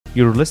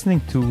You're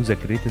listening to the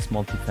greatest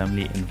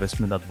multifamily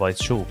investment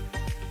advice show.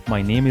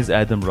 My name is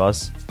Adam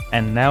Ross,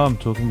 and now I'm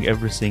talking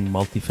everything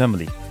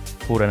multifamily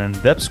for an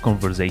in-depth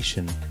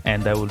conversation,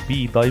 and I will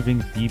be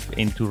diving deep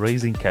into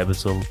raising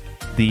capital,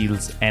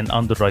 deals, and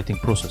underwriting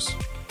process.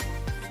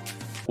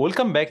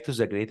 Welcome back to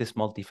the greatest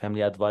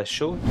multifamily advice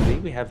show. Today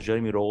we have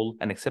Jeremy Roll,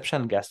 an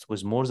exceptional guest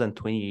with more than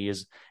 20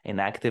 years in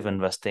active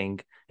investing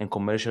in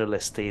commercial real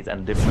estate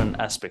and different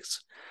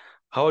aspects.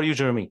 How are you,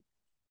 Jeremy?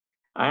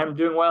 I am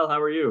doing well. How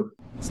are you?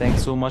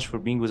 Thanks so much for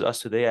being with us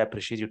today. I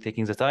appreciate you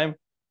taking the time.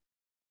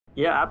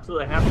 Yeah,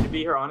 absolutely. Happy to be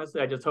here. Honestly,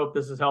 I just hope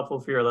this is helpful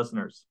for your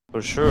listeners.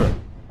 For sure,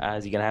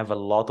 as you can have a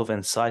lot of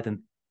insight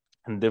in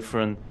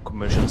different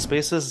commercial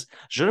spaces.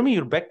 Jeremy,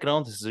 your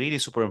background is really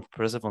super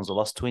impressive on the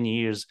last 20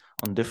 years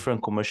on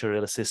different commercial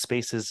real estate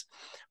spaces,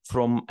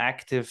 from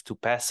active to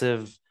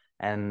passive.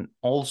 And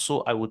also,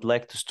 I would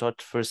like to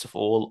start first of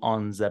all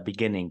on the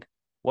beginning.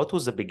 What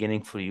was the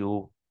beginning for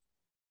you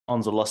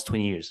on the last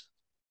 20 years?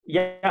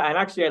 Yeah, and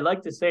actually, I'd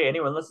like to say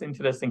anyone listening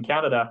to this in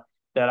Canada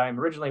that I'm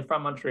originally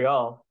from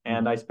Montreal,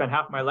 and I spent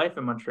half my life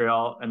in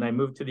Montreal, and I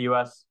moved to the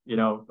U.S.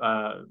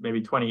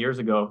 Maybe 20 years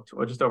ago,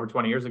 or just over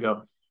 20 years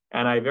ago,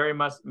 and I very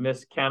much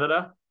miss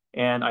Canada,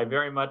 and I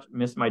very much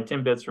miss my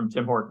Timbits from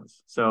Tim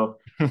Hortons. So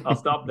I'll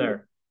stop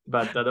there.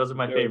 But those are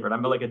my favorite.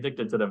 I'm like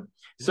addicted to them.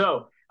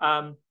 So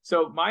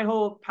my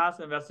whole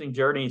passive investing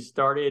journey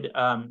started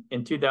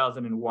in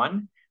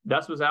 2001.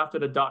 This was after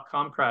the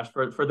dot-com crash.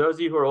 For those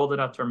of you who are old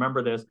enough to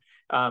remember this,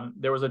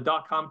 there was a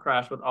dot-com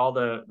crash with all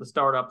the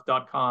startups,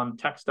 dot-com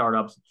tech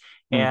startups.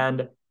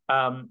 And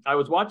I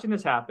was watching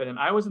this happen, and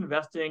I was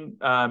investing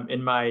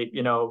in my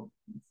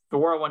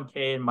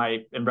 401k and my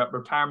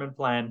retirement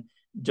plan,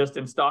 just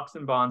in stocks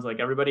and bonds like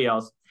everybody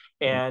else.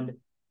 And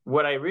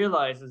what I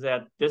realized is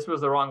that this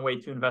was the wrong way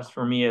to invest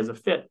for me as a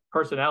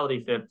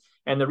personality fit.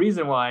 And the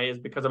reason why is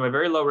because I'm a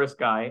very low risk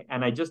guy,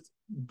 and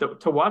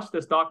to watch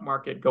the stock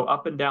market go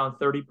up and down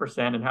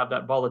 30% and have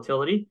that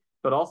volatility,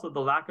 but also the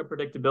lack of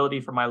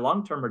predictability for my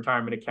long-term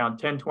retirement account,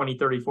 10, 20,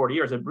 30, 40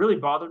 years, it really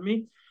bothered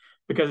me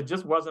because it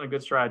just wasn't a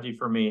good strategy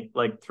for me,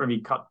 like for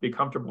me to be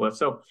comfortable with.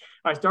 So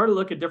I started to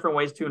look at different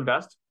ways to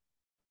invest.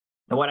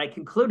 And what I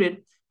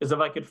concluded is if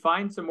I could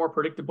find some more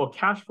predictable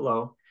cash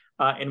flow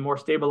and more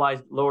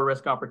stabilized, lower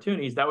risk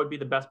opportunities, that would be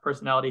the best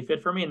personality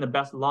fit for me and the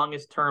best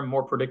longest term,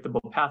 more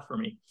predictable path for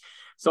me.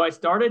 So I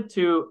started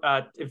to,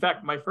 in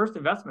fact, my first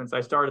investments,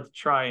 I started to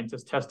try and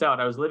just test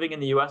out. I was living in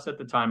the US at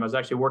the time. I was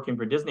actually working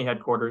for Disney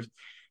headquarters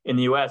in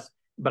the US,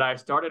 but I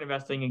started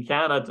investing in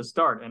Canada to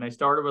start. And I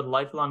started with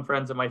lifelong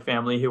friends of my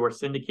family who were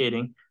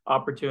syndicating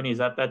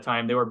opportunities at that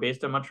time. They were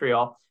based in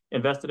Montreal,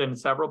 invested in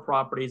several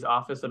properties,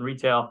 office and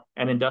retail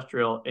and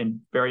industrial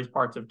in various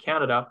parts of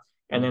Canada,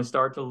 and then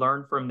started to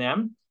learn from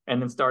them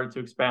and then started to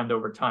expand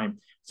over time.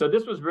 So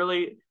this was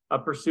really a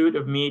pursuit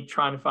of me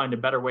trying to find a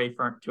better way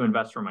to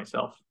invest for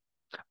myself.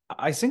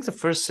 I think the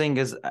first thing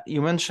is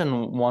you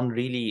mentioned one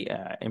really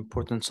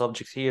important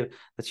subject here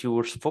that you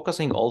were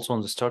focusing also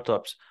on the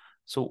startups.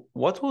 So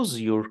what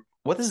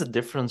is the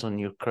difference on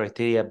your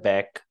criteria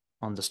back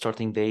on the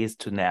starting days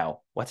to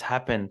now? What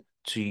happened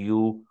to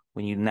you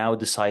when you're now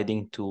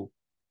deciding to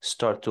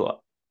start to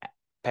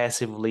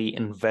passively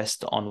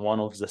invest on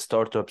one of the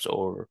startups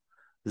or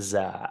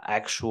the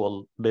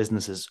actual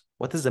businesses?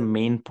 What is the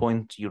main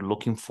point you're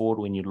looking for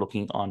when you're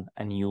looking on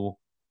a new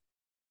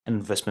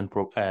investment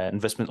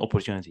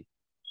opportunity?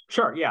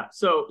 Sure. Yeah.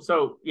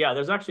 So yeah,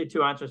 there's actually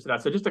two answers to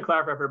that. So just to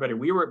clarify for everybody,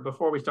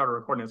 before we started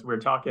recording this, we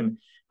were talking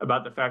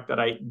about the fact that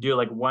I do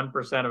like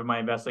 1% of my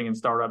investing in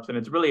startups, and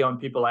it's really on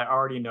people I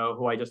already know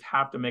who I just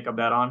have to make a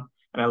bet on.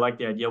 And I like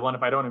the idea. One,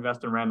 if I don't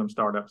invest in random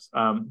startups,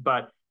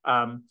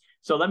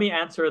 so let me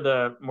answer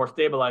the more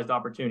stabilized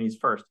opportunities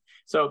first.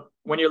 So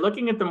when you're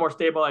looking at the more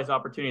stabilized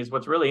opportunities,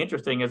 what's really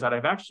interesting is that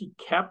I've actually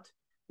kept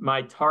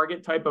my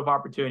target type of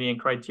opportunity and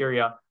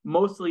criteria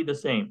mostly the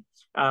same.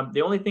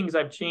 The only things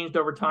I've changed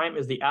over time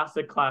is the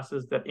asset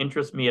classes that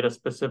interest me at a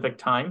specific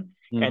time.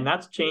 And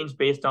that's changed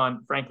based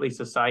on, frankly,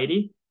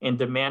 society and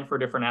demand for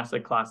different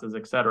asset classes,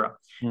 et cetera.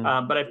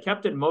 But I've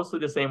kept it mostly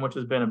the same, which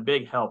has been a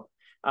big help.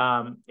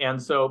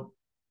 And so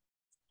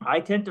I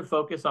tend to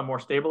focus on more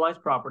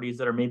stabilized properties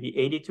that are maybe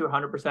 80 to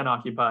 100%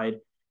 occupied,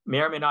 may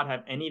or may not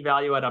have any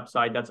value at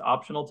upside. That's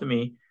optional to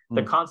me.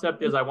 The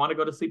concept is I want to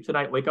go to sleep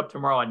tonight, wake up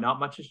tomorrow, and not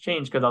much has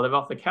changed because I live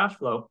off the cash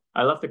flow.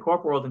 I left the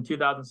corporate world in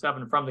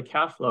 2007 from the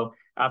cash flow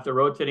after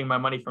rotating my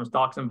money from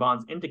stocks and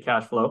bonds into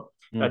cash flow.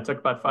 That took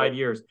about 5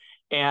 years.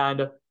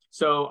 And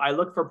so I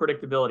look for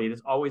predictability.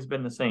 It's always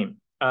been the same.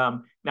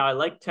 Now, I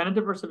like tenant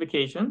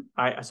diversification.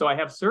 So I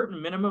have certain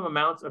minimum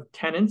amounts of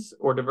tenants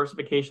or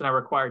diversification I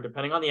require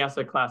depending on the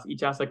asset class.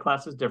 Each asset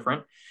class is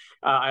different.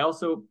 I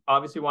also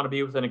obviously want to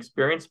be with an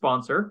experienced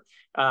sponsor.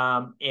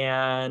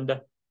 And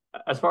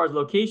as far as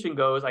location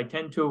goes, I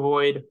tend to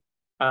avoid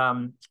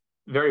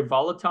very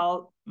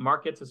volatile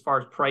markets as far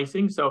as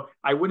pricing. So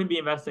I wouldn't be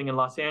investing in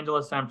Los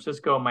Angeles, San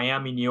Francisco,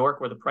 Miami, New York,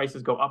 where the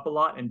prices go up a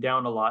lot and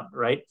down a lot,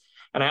 right?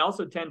 And I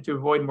also tend to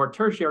avoid more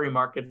tertiary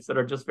markets that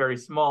are just very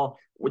small,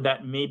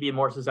 that may be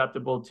more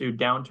susceptible to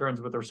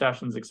downturns with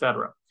recessions, et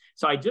cetera.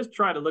 So I just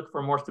try to look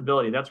for more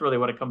stability. That's really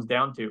what it comes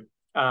down to.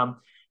 And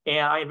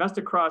I invest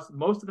across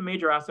most of the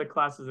major asset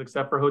classes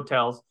except for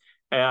hotels,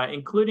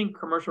 including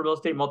commercial real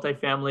estate,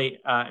 multifamily,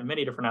 and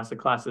many different asset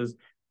classes,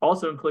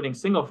 also including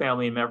single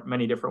family in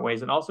many different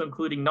ways, and also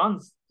including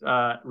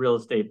non-real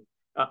estate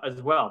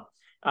as well.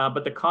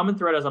 But the common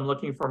thread is I'm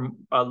looking for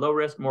low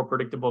risk, more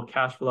predictable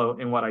cash flow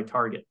in what I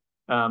target.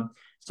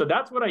 So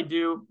that's what I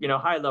do,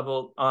 high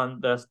level on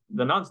the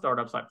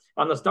non-startup side.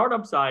 On the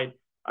startup side,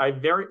 I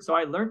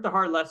learned the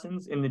hard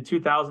lessons in the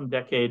 2000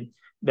 decade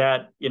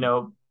that,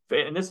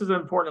 and this is an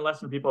important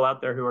lesson for people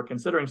out there who are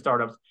considering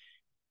startups.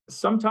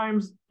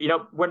 Sometimes,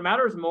 what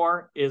matters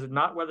more is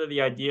not whether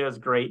the idea is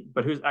great,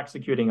 but who's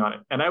executing on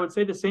it. And I would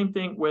say the same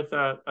thing with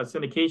a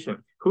syndication.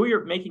 Who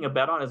you're making a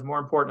bet on is more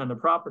important than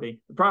the property.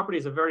 The property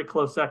is a very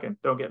close second,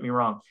 don't get me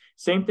wrong.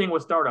 Same thing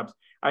with startups.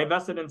 I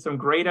invested in some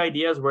great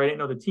ideas where I didn't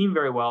know the team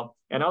very well,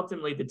 and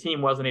ultimately the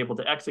team wasn't able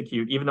to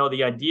execute, even though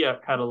the idea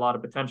had a lot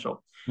of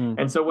potential.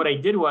 And so what I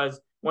did was,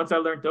 once I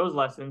learned those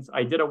lessons,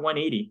 I did a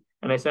 180,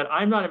 and I said,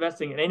 I'm not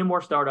investing in any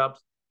more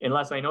startups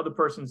unless I know the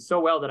person so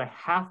well that I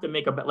have to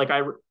make a bet. Like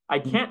I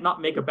can't not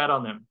make a bet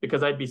on them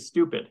because I'd be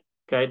stupid.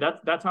 Okay,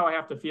 that's how I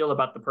have to feel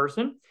about the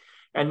person.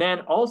 And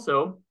then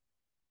also,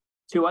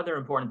 two other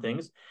important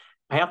things.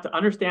 I have to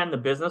understand the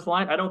business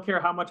line. I don't care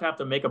how much I have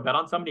to make a bet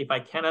on somebody. If I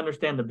can't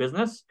understand the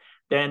business,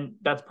 then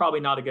that's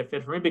probably not a good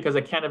fit for me because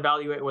I can't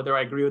evaluate whether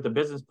I agree with the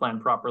business plan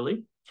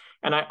properly.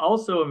 And I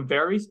also am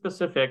very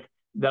specific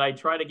that I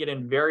try to get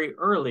in very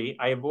early.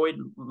 I avoid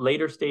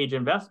later stage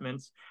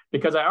investments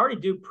because I already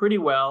do pretty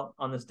well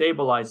on the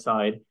stabilized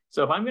side.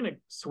 So if I'm going to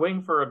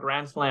swing for a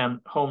grand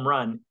slam home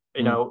run,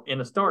 in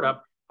a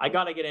startup, I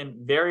got to get in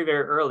very,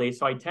 very early.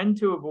 So I tend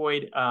to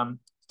avoid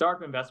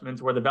startup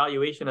investments where the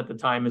valuation at the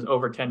time is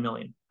over 10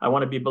 million. I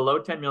want to be below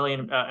 10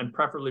 million and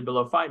preferably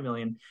below 5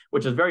 million,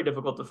 which is very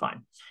difficult to find.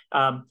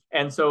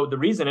 And so the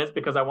reason is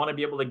because I want to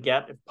be able to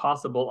get, if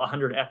possible,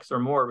 100x or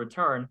more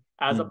return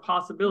as a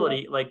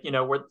possibility.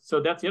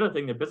 So that's the other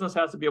thing. The business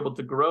has to be able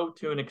to grow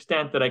to an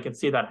extent that I can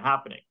see that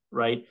happening,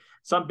 right?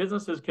 Some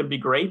businesses can be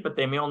great, but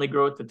they may only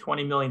grow to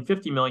 20 million,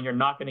 50 million. You're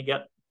not going to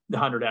get the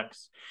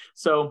 100x.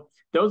 So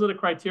those are the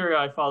criteria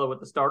I follow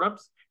with the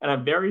startups. And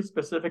I'm very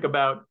specific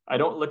about, I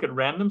don't look at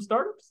random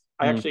startups.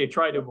 I actually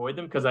try to avoid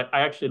them because I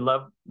actually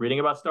love reading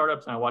about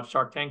startups and I watch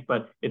Shark Tank,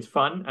 but it's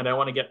fun. And I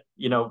want to get,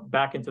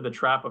 back into the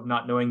trap of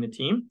not knowing the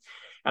team.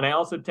 And I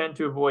also tend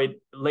to avoid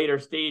later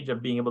stage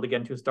of being able to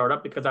get into a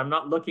startup because I'm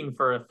not looking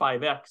for a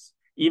 5x.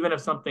 Even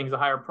if something's a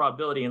higher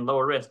probability and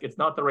lower risk, it's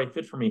not the right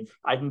fit for me.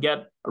 I can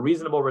get a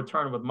reasonable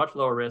return with much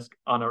lower risk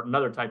on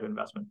another type of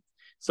investment.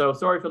 So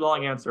sorry for the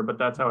long answer, but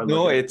that's how I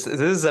look at it.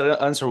 This is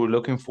the answer we're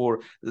looking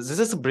for. This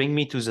is bring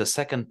me to the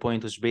second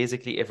point, which is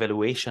basically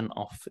evaluation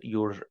of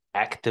your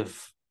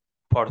active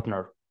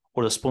partner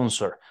or the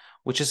sponsor,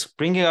 which is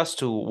bringing us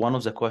to one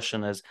of the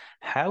questions is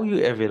how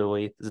you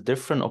evaluate the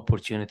different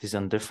opportunities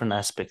and different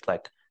aspects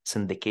like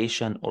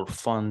syndication or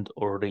fund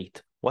or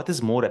REIT. What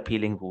is more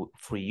appealing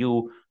for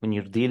you when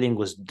you're dealing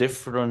with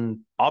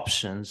different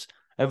options?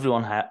 Every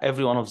one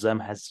of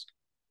them has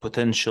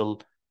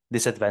potential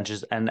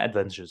disadvantages and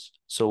advantages.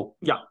 So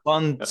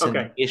fund,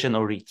 syndication,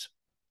 or REIT.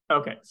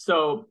 Okay,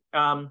 so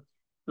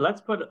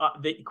let's put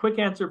the quick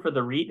answer for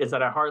the REIT is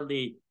that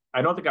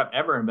I don't think I've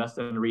ever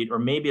invested in a REIT, or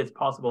maybe it's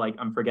possible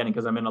I'm forgetting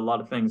because I'm in a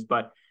lot of things.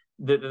 But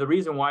the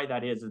reason why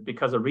that is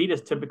because a REIT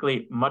is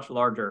typically much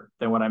larger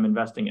than what I'm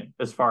investing in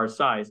as far as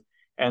size.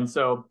 And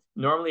so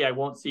normally I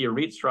won't see a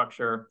REIT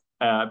structure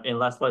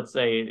unless, let's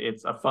say,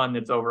 it's a fund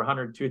that's over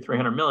 100, 200,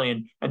 300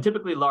 million. And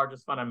typically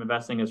largest fund I'm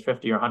investing is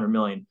 50 or 100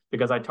 million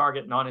because I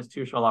target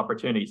non-institutional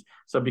opportunities.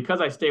 So because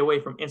I stay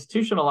away from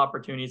institutional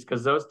opportunities,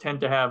 because those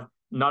tend to have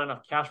not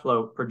enough cash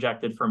flow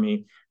projected for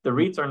me, the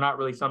REITs are not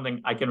really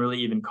something I can really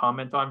even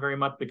comment on very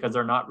much because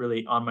they're not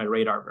really on my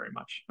radar very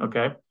much.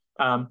 Okay.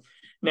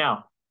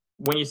 Now,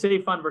 when you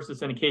say fund versus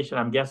syndication,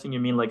 I'm guessing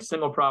you mean like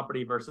single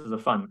property versus a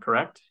fund,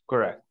 correct?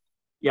 Correct.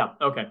 Yeah.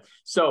 Okay.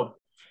 So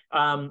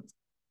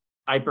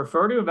I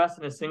prefer to invest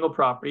in a single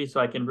property so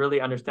I can really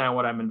understand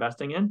what I'm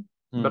investing in.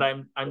 But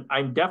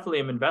I'm definitely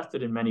am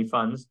invested in many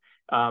funds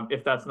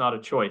if that's not a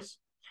choice.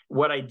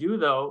 What I do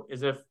though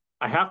is if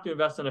I have to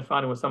invest in a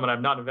fund with someone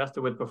I've not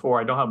invested with before,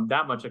 I don't have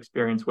that much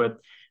experience with,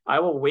 I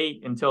will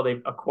wait until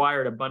they've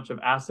acquired a bunch of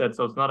assets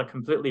so it's not a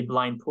completely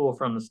blind pool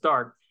from the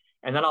start.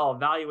 And then I'll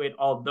evaluate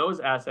all those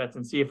assets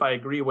and see if I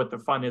agree what the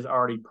fund has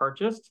already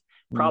purchased,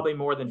 probably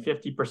more than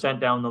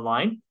 50% down the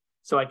line.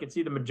 So I can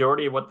see the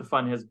majority of what the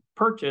fund has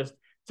purchased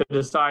to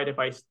decide if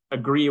I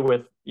agree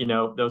with,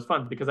 those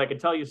funds, because I could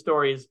tell you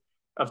stories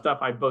of stuff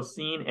I've both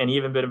seen and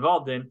even been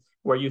involved in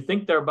where you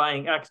think they're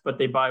buying X, but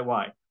they buy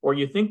Y, or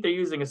you think they're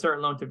using a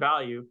certain loan to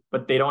value,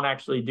 but they don't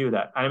actually do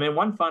that. And I'm in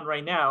one fund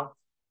right now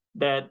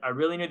that I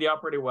really knew the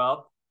operator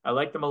well. I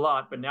like them a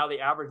lot, but now the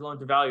average loan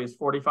to value is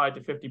 45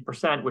 to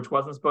 50%, which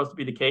wasn't supposed to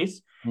be the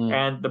case.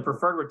 And the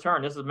preferred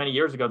return, this is many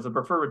years ago, the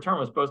preferred return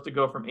was supposed to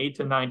go from 8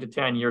 to 9 to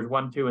 10 years,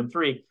 1, 2, and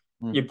 3.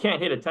 You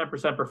can't hit a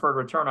 10% preferred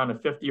return on a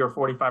 50 or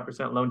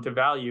 45% loan to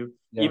value.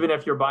 Yeah. Even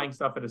if you're buying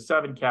stuff at a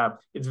 7 cap,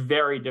 it's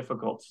very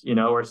difficult,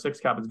 or a 6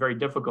 cap, it's very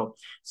difficult.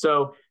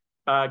 So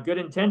good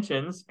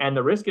intentions and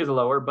the risk is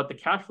lower, but the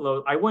cash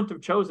flow, I wouldn't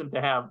have chosen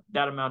to have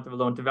that amount of a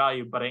loan to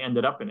value, but I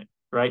ended up in it,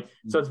 right?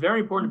 So it's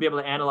very important to be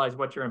able to analyze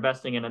what you're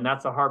investing in, and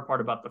that's the hard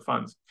part about the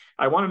funds.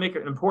 I want to make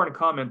an important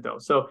comment though.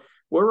 So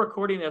we're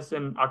recording this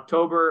in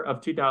October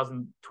of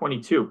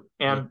 2022.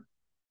 And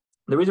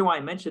the reason why I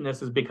mention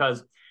this is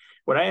because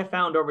what I have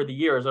found over the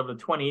years, over the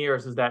 20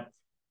 years, is that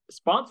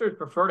sponsors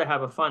prefer to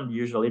have a fund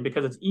usually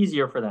because it's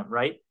easier for them,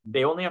 right?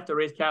 They only have to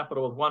raise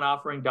capital with one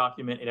offering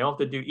document, and they don't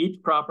have to do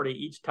each property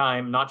each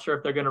time. Not sure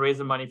if they're going to raise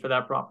the money for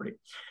that property.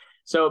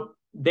 So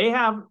they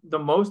have the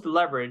most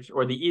leverage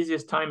or the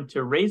easiest time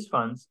to raise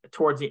funds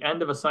towards the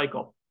end of a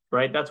cycle,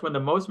 right? That's when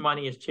the most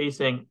money is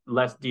chasing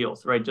less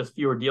deals, right? Just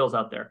fewer deals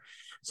out there.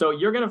 So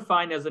you're going to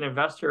find as an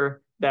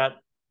investor that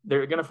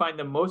they're going to find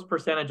the most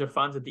percentage of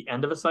funds at the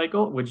end of a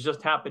cycle, which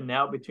just happened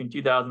now between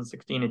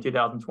 2016 and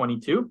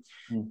 2022.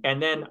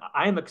 And then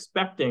I'm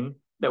expecting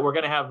that we're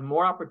going to have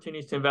more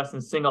opportunities to invest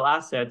in single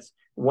assets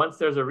once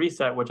there's a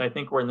reset, which I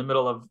think we're in the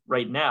middle of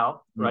right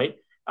now, right?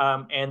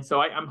 And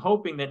so I'm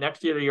hoping that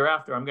next year, the year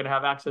after, I'm going to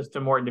have access to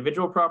more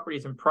individual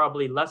properties and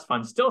probably less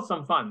funds, still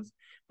some funds,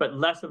 but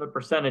less of a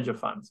percentage of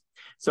funds.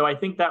 So I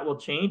think that will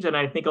change. And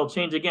I think it'll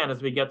change again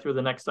as we get through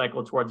the next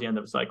cycle towards the end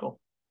of the cycle.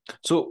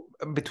 So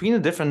between the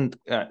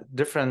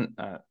different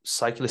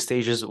cycle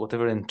stages,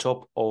 whatever in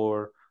top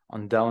or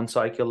on down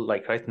cycle,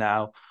 like right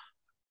now,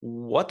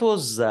 what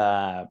was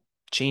the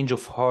change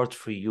of heart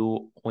for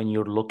you when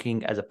you're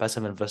looking as a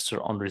passive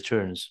investor on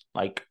returns?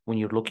 Like when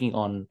you're looking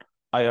on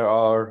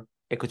IRR,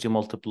 equity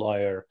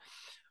multiplier,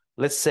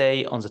 let's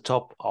say on the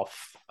top of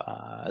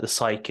the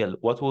cycle,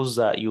 what was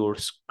your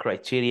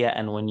criteria?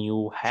 And when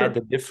you had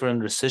a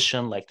different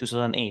recession like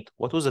 2008,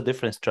 what was a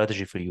different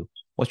strategy for you?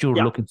 What you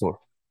were looking for?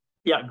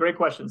 Yeah, great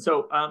question.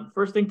 So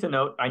first thing to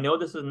note, I know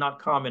this is not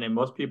common and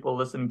most people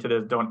listening to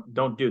this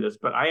don't do this,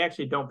 but I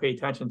actually don't pay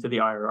attention to the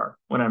IRR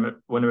when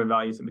I'm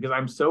evaluating because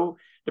I'm so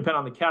dependent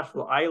on the cash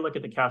flow. I look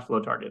at the cash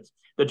flow targets.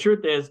 The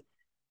truth is,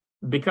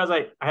 because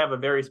I have a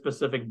very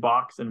specific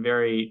box and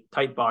very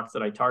tight box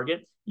that I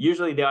target,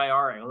 usually the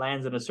IRR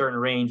lands in a certain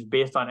range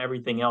based on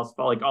everything else,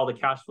 like all the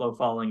cash flow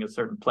following a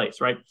certain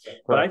place, right?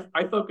 But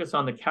I focus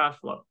on the cash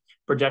flow,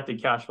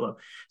 projected cash flow.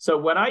 So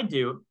what I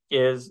do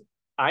is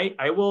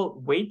I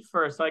will wait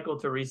for a cycle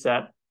to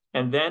reset.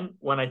 And then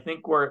when I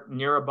think we're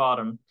near a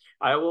bottom,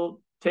 I will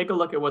take a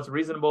look at what's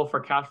reasonable for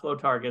cash flow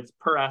targets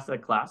per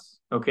asset class,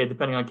 okay,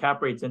 depending on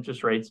cap rates,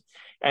 interest rates.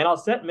 And I'll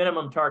set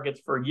minimum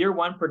targets for year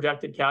one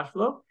projected cash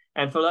flow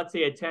and for, let's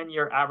say, a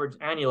 10-year average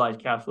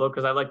annualized cash flow,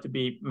 because I like to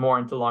be more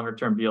into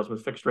longer-term deals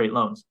with fixed rate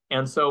loans.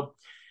 And so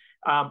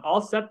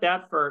I'll set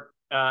that for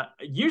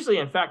usually,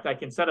 in fact, I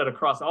can set it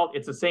across all.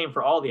 It's the same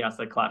for all the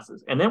asset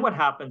classes. And then what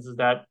happens is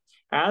that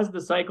as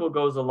the cycle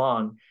goes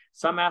along,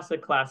 some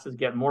asset classes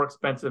get more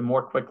expensive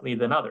more quickly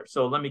than others.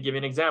 So let me give you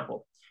an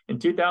example. In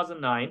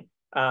 2009,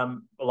 a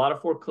lot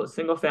of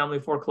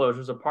single-family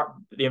foreclosures.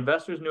 The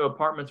investors knew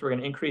apartments were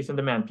going to increase in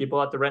demand. People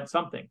had to rent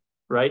something,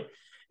 right,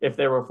 if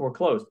they were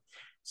foreclosed.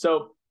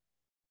 So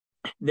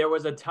there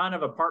was a ton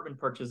of apartment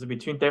purchases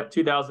between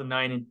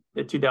 2009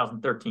 and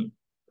 2013,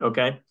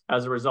 okay,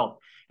 as a result.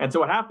 And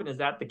so what happened is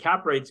that the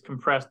cap rates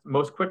compressed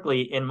most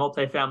quickly in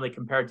multifamily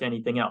compared to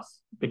anything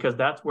else, because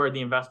that's where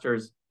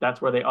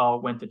that's where they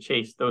all went to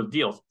chase those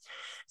deals.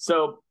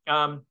 So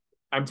I'm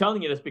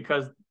telling you this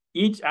because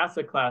each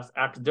asset class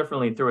acts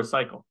differently through a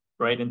cycle,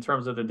 right, in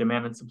terms of the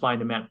demand and supply and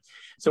demand.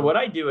 So what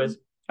I do is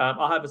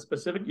I'll have a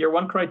specific year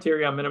one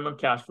criteria on minimum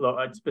cash flow,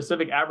 a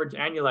specific average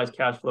annualized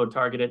cash flow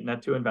targeted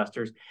net to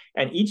investors.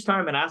 And each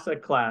time an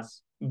asset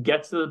class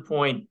gets to the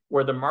point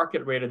where the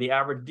market rate or the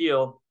average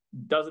deal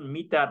doesn't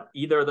meet that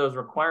either of those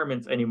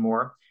requirements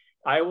anymore,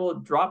 I will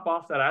drop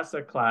off that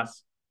asset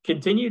class,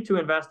 continue to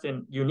invest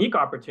in unique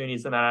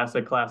opportunities in that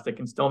asset class that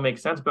can still make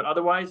sense. But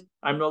otherwise,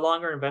 I'm no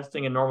longer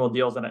investing in normal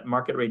deals and at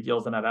market rate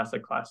deals in that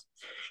asset class.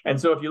 And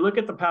so if you look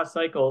at the past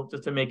cycle,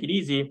 just to make it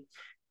easy,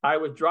 I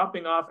was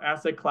dropping off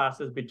asset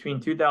classes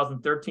between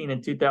 2013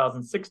 and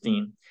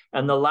 2016.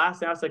 And the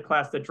last asset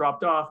class that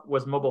dropped off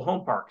was mobile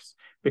home parks,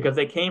 because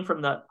they came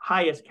from the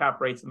highest cap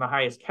rates and the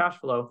highest cash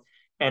flow.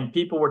 And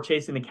people were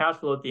chasing the cash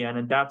flow at the end.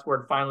 And that's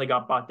where it finally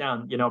got bought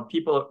down.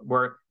 People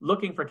were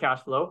looking for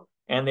cash flow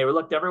and they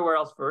looked everywhere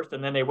else first.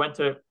 And then they went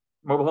to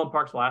mobile home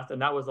parks last.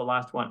 And that was the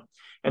last one.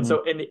 And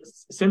so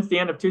since the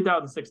end of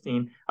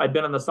 2016, I've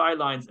been on the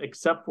sidelines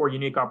except for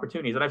unique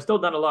opportunities. And I've still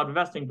done a lot of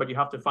investing, but you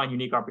have to find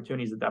unique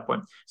opportunities at that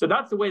point. So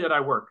that's the way that I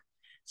work.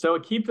 So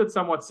it keeps it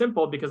somewhat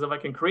simple, because if I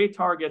can create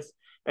targets,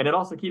 and it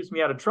also keeps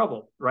me out of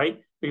trouble,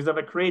 right? Because if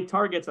I create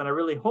targets and I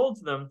really hold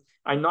to them,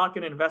 I'm not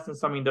going to invest in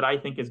something that I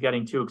think is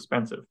getting too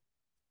expensive.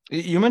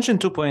 You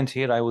mentioned 2 points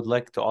here I would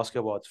like to ask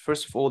you about.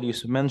 First of all, you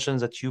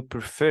mentioned that you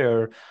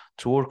prefer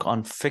to work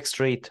on fixed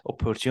rate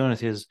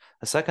opportunities.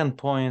 A second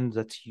point,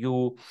 that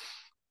you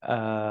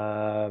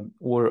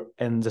were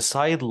in the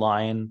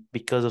sideline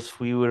because of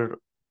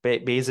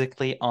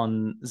basically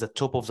on the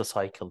top of the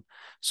cycle.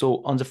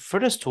 So on the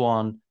first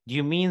one, do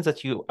you mean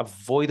that you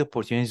avoid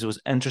opportunities with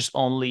uh, interest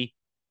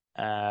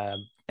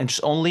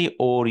only,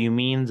 or you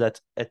mean that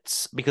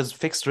it's because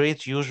fixed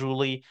rate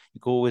usually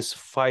go with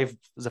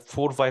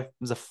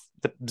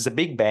the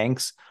big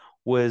banks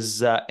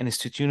with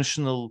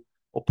institutional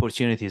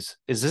opportunities?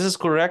 Is this a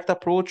correct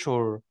approach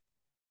or?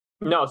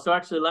 No, so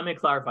actually, let me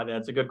clarify that.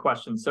 It's a good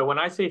question. So when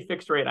I say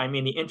fixed rate, I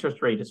mean the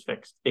interest rate is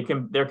fixed.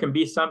 There can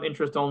be some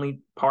interest only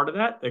part of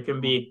that. There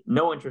can be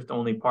no interest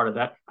only part of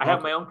that. I have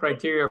Okay. my own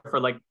criteria for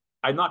like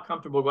I'm not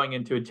comfortable going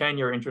into a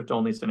 10-year interest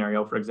only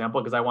scenario, for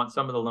example, because I want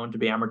some of the loan to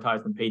be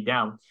amortized and paid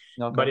down.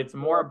 Okay. But it's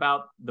more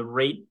about the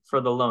rate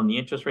for the loan. The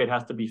interest rate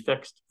has to be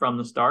fixed from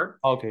the start.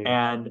 Okay.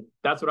 And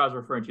that's what I was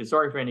referring to.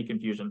 Sorry for any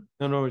confusion.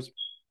 No, no worries.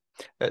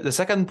 The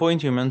second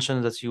point you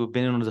mentioned that you've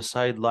been on the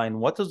sideline.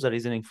 What is the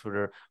reasoning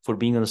for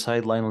being on the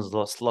sideline on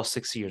the last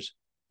 6 years?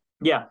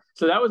 Yeah.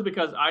 So that was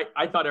because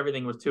I thought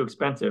everything was too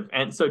expensive.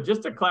 And so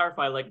just to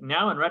clarify, like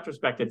now in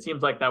retrospect, it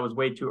seems like that was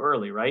way too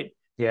early, right?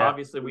 Yeah.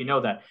 Obviously, we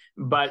know that.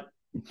 But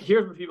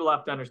here's what people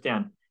have to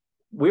understand.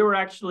 We were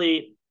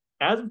actually,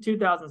 as of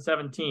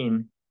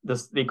 2017,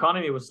 the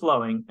economy was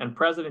slowing, and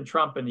President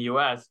Trump in the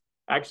US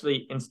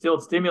actually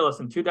instilled stimulus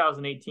in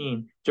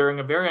 2018 during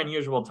a very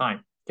unusual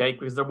time, okay?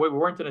 Because we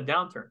weren't in a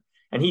downturn.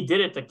 And he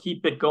did it to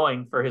keep it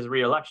going for his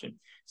reelection.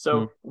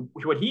 So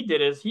what he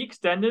did is he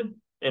extended,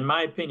 in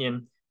my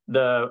opinion,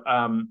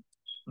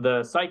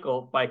 the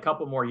cycle by a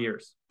couple more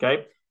years.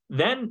 Okay.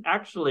 Then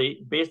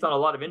actually, based on a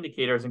lot of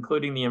indicators,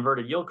 including the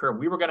inverted yield curve,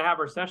 we were going to have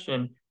a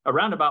recession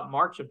around about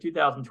March of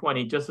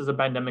 2020, just as the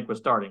pandemic was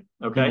starting.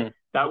 Okay.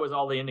 That was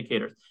all the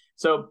indicators.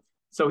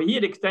 So he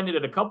had extended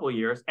it a couple of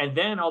years, and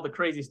then all the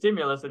crazy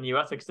stimulus in the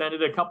US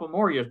extended it a couple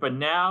more years. But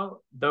now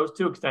those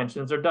two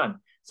extensions are done.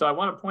 So I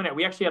want to point out,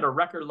 we actually had a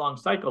record long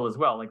cycle as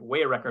well, like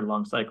way a record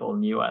long cycle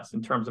in the US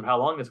in terms of how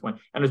long this went.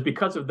 And it was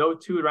because of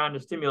those two rounds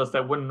of stimulus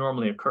that wouldn't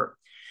normally occur.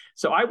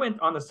 So I went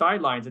on the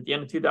sidelines at the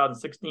end of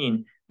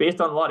 2016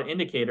 based on a lot of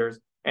indicators.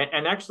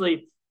 And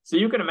actually, so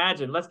you can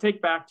imagine, let's take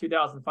back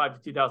 2005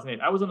 to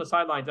 2008. I was on the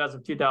sidelines as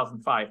of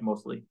 2005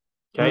 mostly.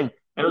 Okay.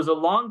 And it was a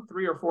long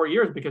 3 or 4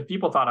 years because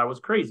people thought I was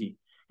crazy.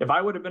 If I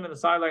would have been on the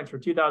sidelines for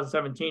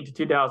 2017 to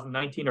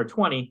 2019 or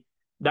 20,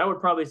 that would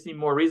probably seem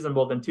more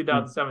reasonable than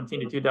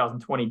 2017 to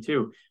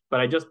 2022. But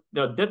I just,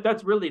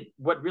 that's really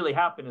what really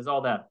happened is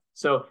all that.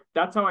 So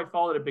that's how I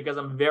followed it, because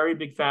I'm a very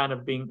big fan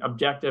of being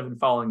objective and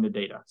following the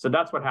data. So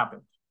that's what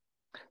happened.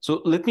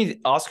 So let me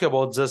ask you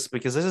about this,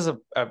 because this is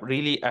a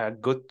really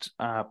good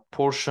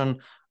portion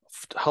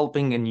of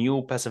helping a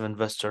new passive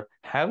investor.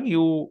 How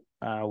you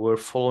were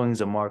following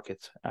the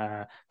market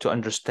to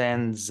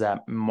understand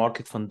the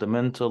market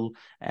fundamental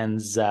and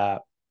the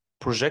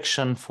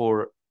projection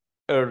for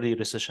early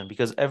recession,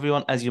 because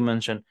everyone, as you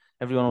mentioned,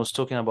 everyone was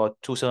talking about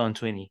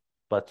 2020,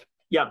 but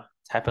yeah, it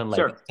happened like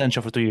sure.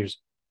 extension for 2 years.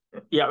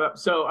 Yeah.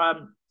 So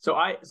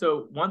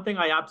one thing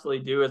I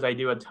absolutely do is I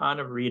do a ton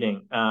of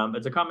reading.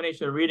 It's a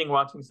combination of reading,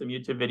 watching some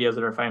YouTube videos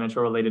that are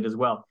financial related as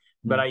well.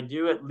 But I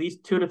do at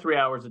least 2 to 3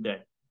 hours a day,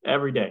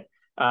 every day.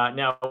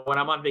 Now, when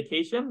I'm on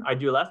vacation, I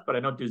do less, but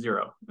I don't do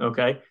zero.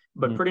 Okay.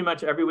 But pretty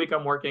much every week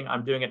I'm working,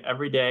 I'm doing it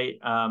every day.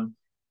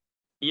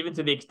 Even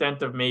to the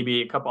extent of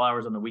maybe a couple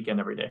hours on the weekend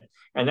every day.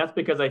 And that's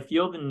because I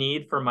feel the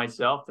need for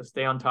myself to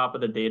stay on top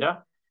of the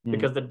data,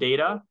 because the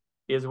data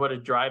is what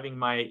is driving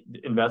my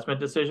investment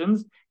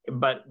decisions.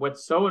 But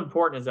what's so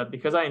important is that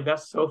because I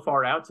invest so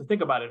far out, so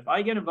think about it. If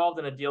I get involved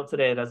in a deal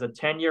today that has a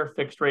 10-year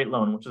fixed rate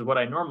loan, which is what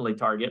I normally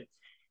target,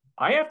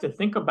 I have to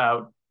think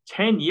about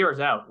 10 years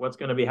out what's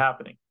going to be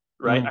happening,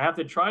 right? I have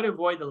to try to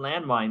avoid the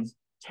landmines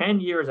 10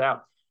 years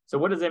out. So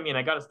what does that mean?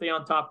 I got to stay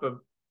on top of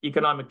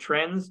economic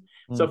trends.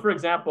 So for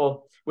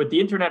example, with the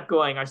internet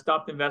going, I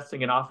stopped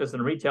investing in office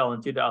and retail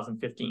in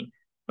 2015.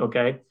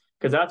 Okay.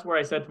 Because that's where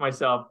I said to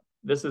myself,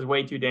 this is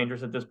way too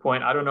dangerous at this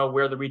point. I don't know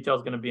where the retail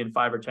is going to be in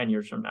 5 or 10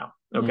 years from now.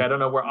 Okay. I don't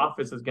know where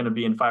office is going to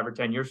be in 5 or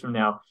 10 years from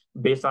now,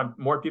 based on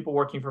more people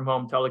working from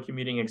home,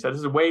 telecommuting, etc.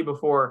 This is way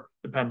before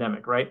the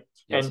pandemic, right?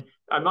 Yes. And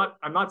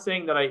I'm not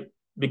saying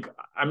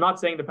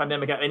the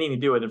pandemic had anything to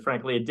do with it.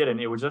 Frankly, it didn't.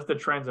 It was just the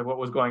trends of what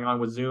was going on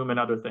with Zoom and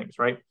other things,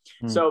 right?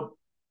 So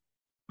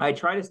I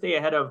try to stay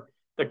ahead of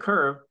the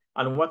curve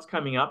on what's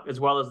coming up, as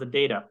well as the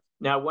data.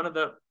 Now, one of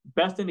the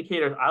best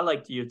indicators I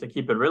like to use to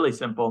keep it really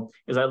simple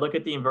is I look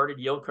at the inverted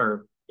yield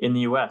curve in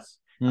the US.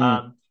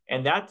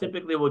 And that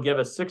typically will give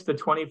a 6 to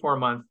 24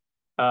 month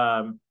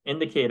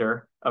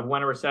indicator of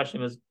when a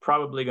recession is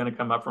probably going to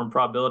come up from a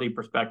probability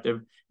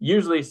perspective,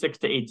 usually 6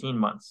 to 18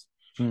 months.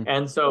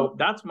 And so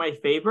that's my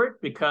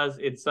favorite, because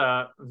it's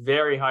a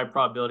very high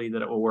probability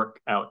that it will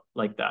work out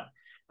like that.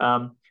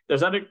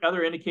 There's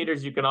other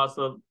indicators you can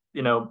also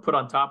put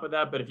on top of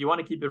that. But if you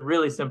want to keep it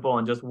really simple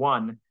and just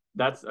one,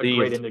 that's a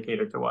great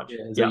indicator to watch.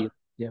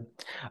 Yeah.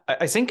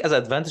 I think as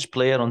an advantage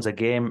player on the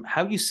game,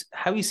 how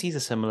you see the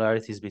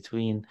similarities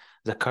between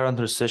the current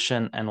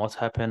recession and what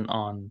happened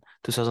on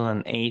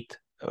 2008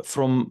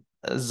 from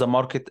the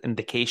market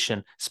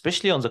indication,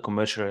 especially on the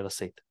commercial real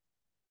estate?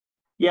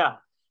 Yeah.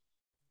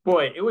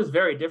 Boy, it was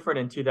very different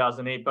in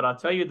 2008, but I'll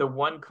tell you the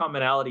one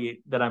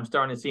commonality that I'm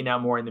starting to see now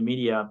more in the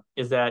media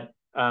is that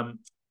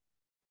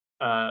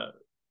uh,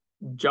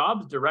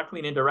 jobs directly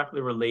and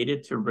indirectly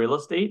related to real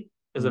estate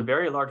is a Mm,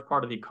 very large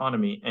part of the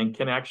economy and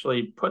can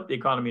actually put the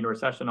economy in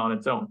recession on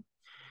its own.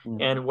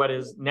 mm, And what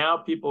is now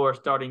people are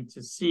starting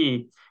to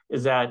see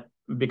is that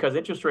because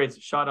interest rates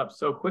shot up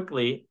so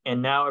quickly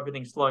and now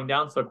everything's slowing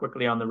down so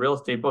quickly on the real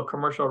estate, both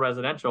commercial,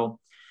 residential,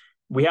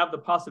 we have the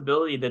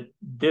possibility that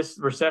this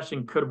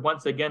recession could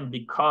once again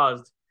be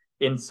caused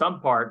in some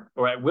part,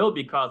 or it will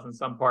be caused in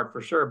some part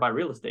for sure by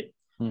real estate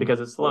mm, because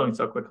it's slowing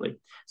so quickly.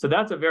 So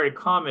that's a very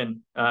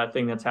common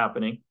thing that's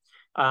happening.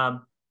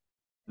 Um,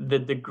 the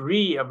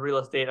degree of real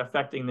estate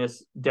affecting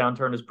this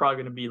downturn is probably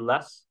going to be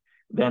less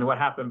than what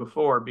happened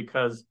before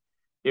because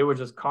it was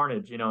just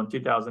carnage, in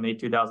 2008,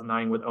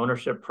 2009 with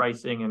ownership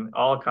pricing and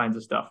all kinds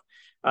of stuff.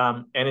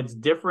 And it's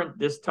different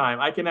this time.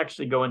 I can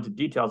actually go into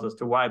details as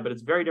to why, but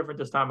it's very different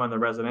this time on the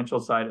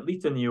residential side, at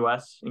least in the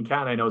US. In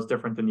Canada, I know it's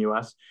different than the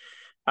US.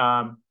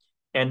 Um,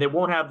 and it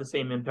won't have the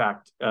same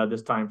impact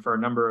this time for a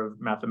number of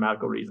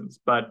mathematical reasons.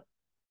 But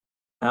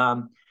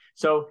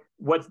so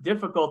what's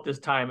difficult this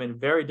time and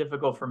very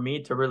difficult for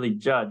me to really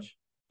judge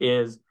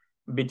is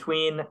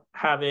between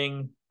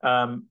having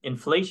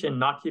inflation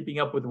not keeping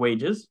up with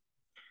wages,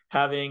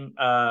 having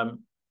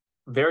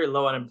very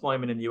low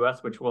unemployment in the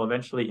US, which will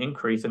eventually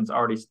increase and it's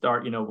already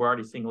we're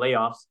already seeing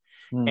layoffs.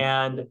 mm,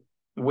 And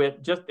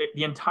with just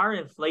the entire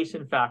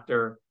inflation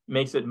factor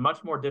makes it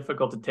much more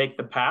difficult to take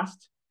the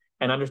past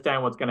and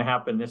understand what's going to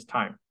happen this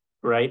time,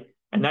 right?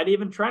 And that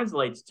even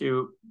translates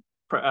to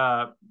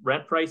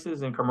rent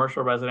prices in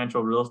commercial,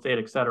 residential, real estate,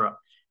 et cetera.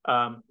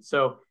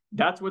 So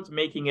that's what's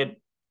making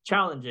it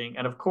challenging.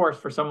 And of course,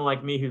 for someone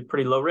like me who's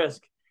pretty low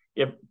risk,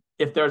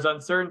 if there's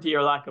uncertainty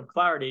or lack of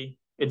clarity,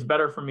 it's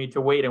better for me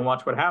to wait and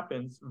watch what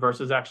happens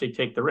versus actually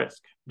take the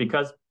risk.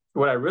 Because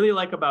what I really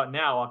like about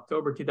now,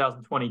 October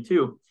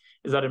 2022,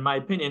 is that in my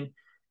opinion,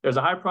 there's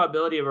a high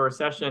probability of a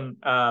recession,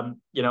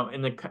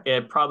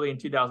 probably in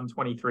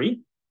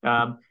 2023,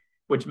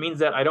 which means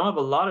that I don't have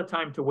a lot of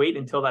time to wait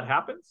until that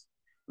happens,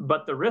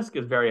 but the risk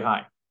is very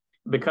high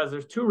because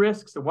there's two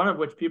risks, one of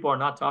which people are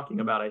not talking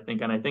about, I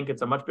think, and I think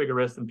it's a much bigger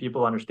risk than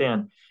people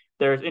understand.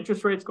 There's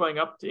interest rates going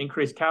up to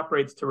increase cap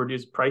rates to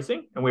reduce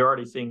pricing, and we're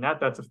already seeing that.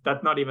 That's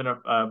not even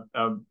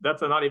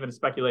not even a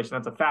speculation.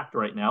 That's a fact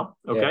right now.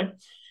 yeah. Okay.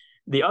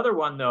 The other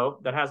one, though,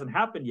 that hasn't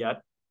happened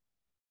yet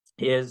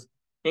is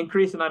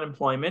increase in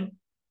unemployment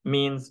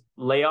means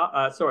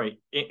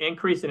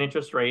increase in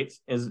interest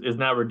rates is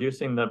now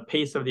reducing the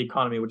pace of the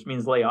economy, which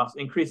means layoffs.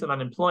 Increase in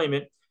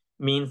unemployment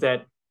means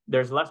that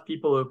there's less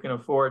people who can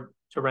afford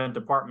to rent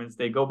apartments.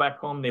 They go back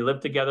home, they live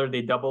together,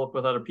 they double up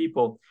with other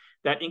people.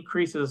 That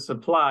increases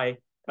supply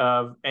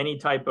of any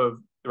type of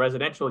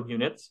residential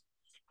units.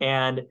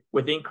 And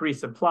with increased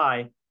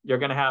supply, you're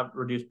going to have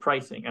reduced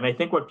pricing. And I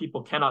think what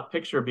people cannot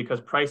picture because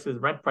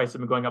rent prices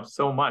have been going up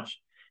so much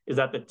is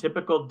that the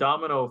typical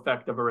domino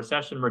effect of a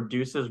recession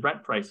reduces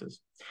rent prices.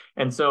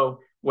 And so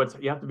what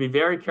you have to be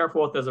very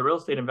careful with as a real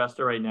estate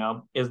investor right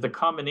now is the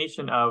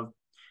combination of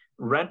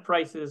rent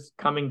prices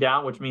coming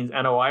down, which means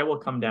NOI will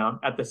come down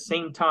at the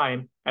same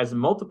time as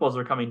multiples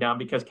are coming down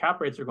because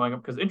cap rates are going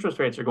up because interest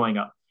rates are going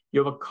up.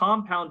 You have a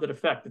compounded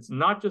effect. It's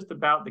not just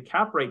about the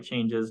cap rate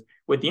changes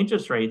with the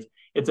interest rates.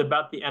 It's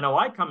about the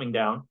NOI coming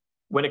down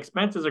when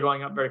expenses are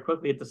going up very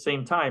quickly at the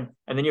same time.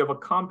 And then you have a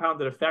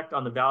compounded effect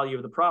on the value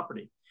of the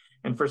property.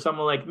 And for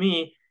someone like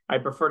me, I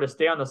prefer to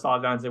stay on the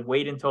sidelines and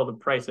wait until the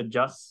price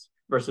adjusts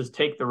versus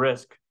take the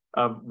risk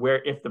of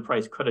if the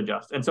price could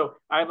adjust. And so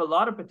I have a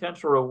lot of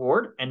potential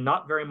reward and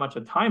not very much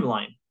a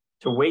timeline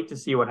to wait to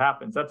see what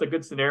happens. That's a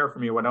good scenario for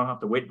me where I don't have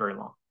to wait very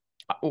long.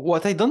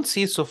 What I don't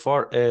see so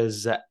far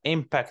is the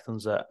impact on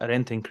the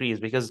rent increase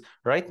because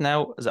right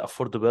now the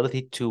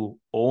affordability to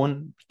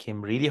own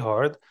became really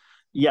hard. But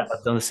Yes.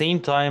 at the same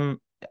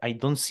time, I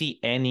don't see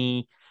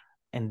any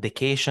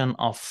indication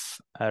of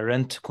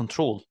rent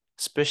control,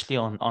 especially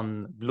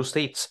on blue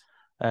states.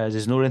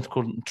 There's no rent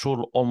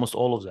control almost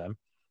all of them.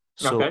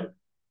 So, Okay.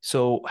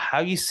 so how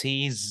you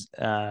see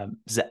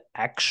the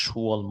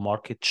actual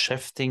market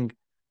shifting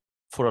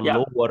for a Yeah.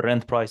 lower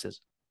rent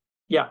prices?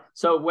 Yeah.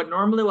 So what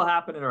normally will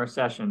happen in a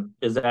recession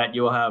is that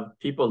you will have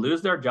people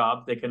lose their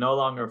jobs. They can no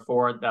longer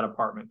afford that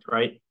apartment,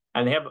 right?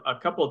 And they have a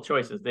couple of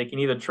choices. They can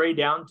either trade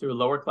down to a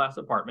lower class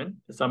apartment.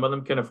 Some of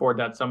them can afford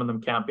that. Some of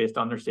them can't based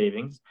on their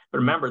savings. But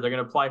remember, they're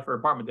going to apply for an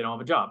apartment. They don't have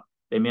a job.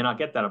 They may not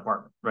get that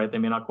apartment, right? They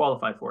may not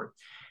qualify for it.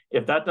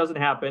 If that doesn't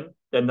happen,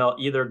 then they'll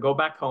either go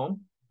back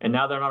home and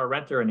now they're not a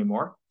renter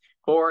anymore,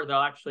 or they'll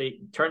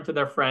actually turn to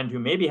their friend who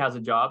maybe has a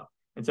job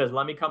and says,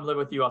 let me come live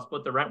with you. I'll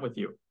split the rent with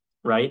you,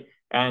 right?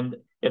 And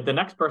if the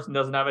next person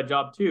doesn't have a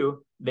job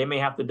too, they may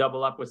have to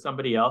double up with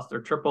somebody else or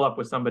triple up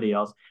with somebody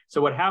else. So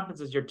what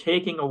happens is you're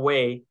taking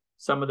away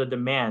some of the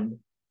demand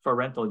for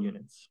rental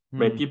units,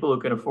 right? People who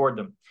can afford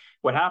them.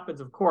 What happens,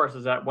 of course,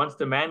 is that once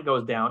demand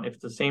goes down, if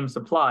it's the same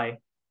supply,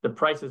 the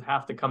prices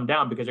have to come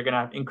down because you're going to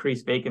have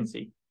increased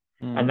vacancy.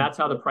 And that's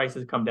how the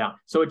prices come down.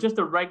 So it's just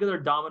a regular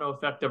domino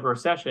effect of a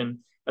recession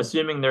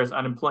assuming there's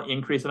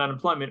increase in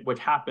unemployment, which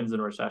happens in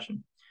a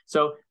recession.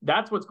 So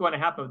that's what's going to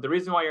happen. The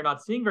reason why you're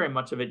not seeing very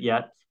much of it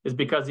yet is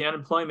because the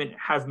unemployment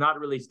has not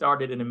really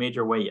started in a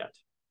major way yet.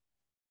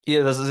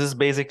 Yeah, this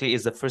basically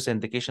is the first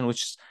indication,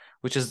 which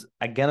is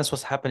against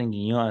what's happening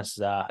in US.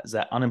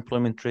 The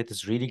unemployment rate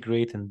is really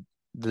great in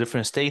the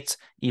different states,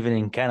 even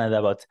in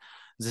Canada. But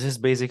this is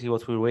basically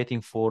what we're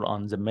waiting for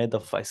on the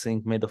I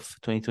think mid of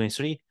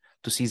 2023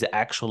 to see the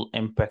actual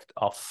impact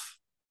of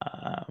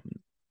um,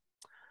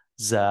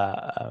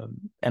 the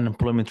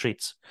unemployment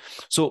rates.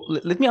 So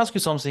let me ask you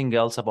something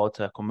else about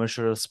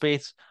commercial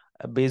space.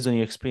 Based on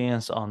your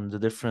experience on the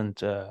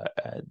different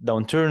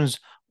downturns,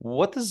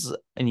 what is,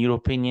 in your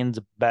opinion,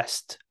 the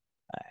best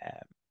uh,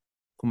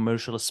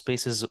 commercial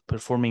spaces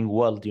performing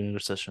well during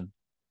recession?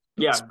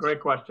 Yeah,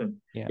 great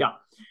question. Yeah. Yeah.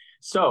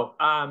 So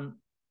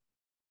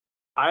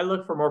I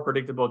look for more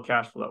predictable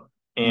cash flow.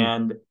 Mm.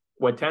 And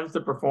what tends to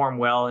perform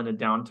well in a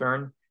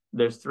downturn,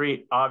 there's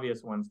three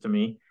obvious ones to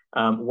me.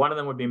 One of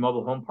them would be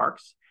mobile home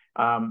parks.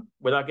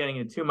 Without getting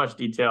into too much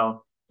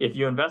detail, if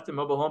you invest in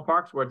mobile home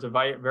parks where it's a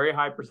very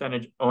high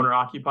percentage owner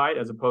occupied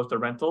as opposed to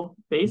rental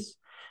base,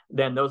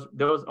 then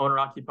those owner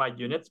occupied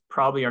units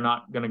probably are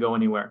not going to go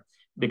anywhere,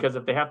 because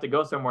if they have to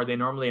go somewhere, they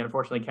normally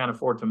unfortunately can't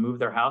afford to move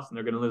their house, and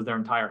they're going to lose their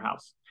entire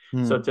house.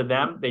 So to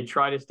them, they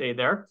try to stay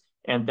there,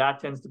 and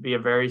that tends to be a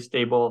very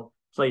stable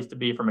place to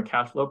be from a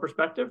cash flow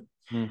perspective.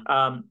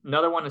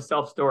 Another one is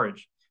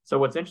self-storage. So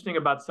what's interesting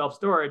about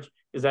self-storage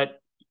is that,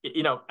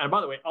 and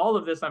by the way, all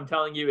of this I'm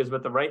telling you is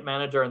with the right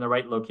manager and the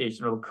right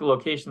location.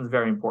 Location is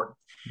very important.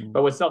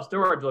 But with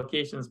self-storage,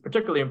 location is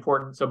particularly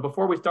important. So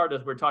before we start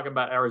this, we're talking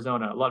about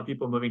Arizona. A lot of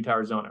people moving to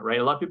Arizona, right?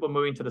 A lot of people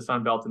moving to the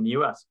Sun Belt in the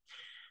US.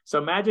 So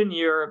imagine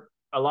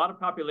a lot of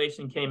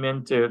population came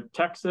into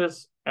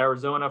Texas,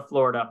 Arizona,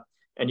 Florida,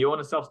 and you own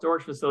a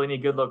self-storage facility in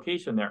a good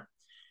location there.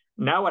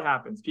 Now what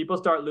happens? People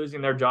start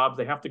losing their jobs.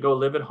 They have to go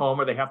live at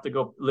home, or they have to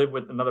go live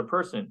with another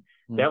person.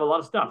 They have a lot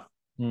of stuff.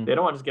 They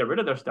don't want to just get rid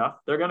of their stuff.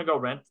 They're going to go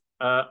rent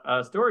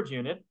a storage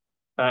unit,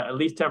 at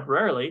least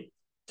temporarily,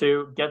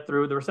 to get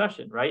through the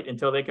recession, right?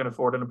 Until they can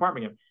afford an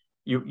apartment again.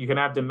 You can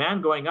have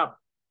demand going up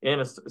in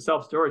a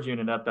self-storage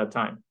unit at that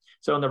time.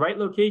 So in the right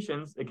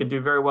locations, it can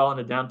do very well in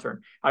a downturn.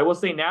 I will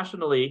say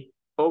nationally,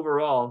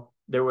 overall,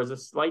 there was a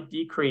slight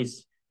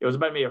decrease. It was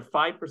about maybe a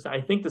 5%.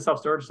 I think the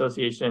Self-Storage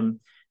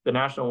Association, the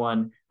national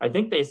one, I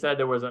think they said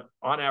there was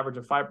on average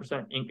a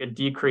 5%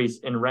 decrease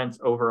in rents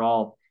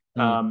overall,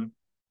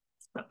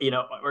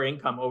 or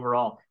income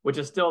overall, which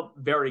is still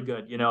very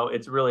good.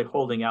 It's really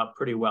holding out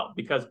pretty well,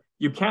 because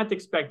you can't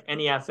expect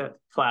any asset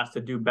class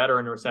to do better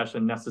in a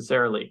recession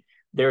necessarily.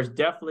 There's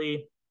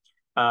definitely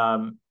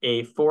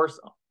a force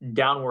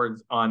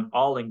downwards on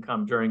all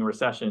income during a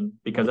recession,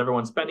 because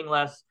everyone's spending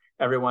less,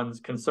 everyone's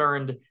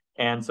concerned,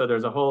 and so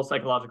there's a whole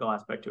psychological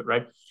aspect to it,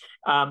 right?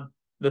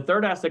 The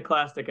third asset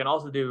class that can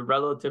also do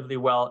relatively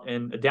well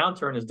in a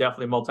downturn is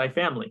definitely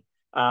multifamily.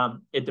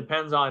 It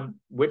depends on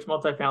which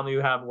multifamily you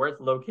have, where it's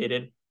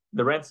located.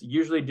 The rents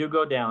usually do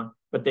go down,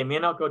 but they may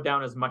not go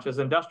down as much as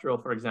industrial,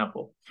 for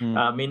example,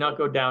 may not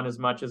go down as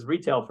much as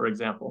retail, for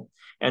example.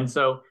 And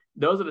so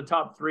those are the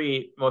top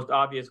three most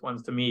obvious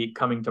ones to me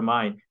coming to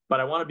mind. But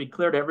I want to be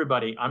clear to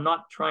everybody, I'm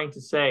not trying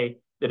to say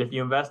that if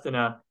you invest in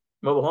a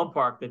mobile home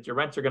park that your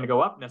rents are going to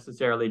go up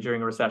necessarily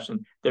during a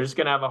recession. They're just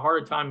going to have a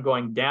harder time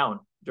going down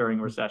during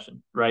a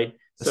recession, right?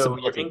 So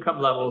your income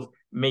levels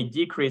may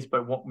decrease,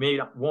 but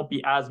won't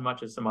be as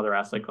much as some other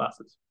asset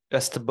classes. The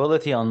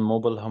stability on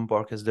mobile home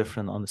park is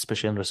different,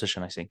 especially in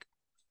recession, I think.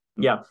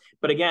 Yeah,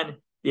 but again,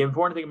 the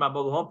important thing about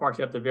mobile home parks,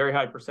 you have a very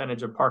high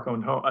percentage of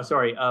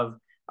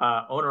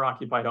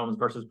owner-occupied homes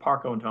versus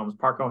park-owned homes.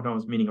 Park-owned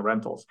homes meaning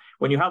rentals.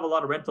 When you have a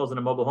lot of rentals in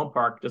a mobile home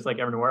park, just like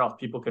everywhere else,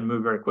 people can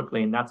move very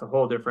quickly, and that's a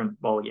whole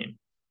different ballgame.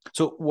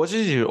 So what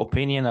is your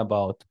opinion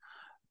about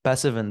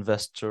passive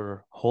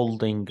investor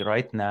holding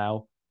right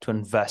now to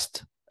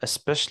invest,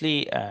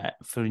 especially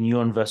for new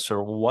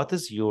investor? What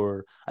is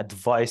your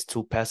advice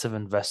to passive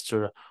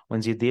investor when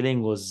they're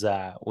dealing with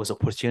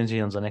opportunity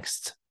in the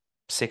next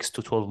 6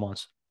 to 12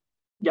 months?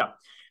 Yeah.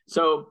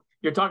 So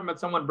you're talking about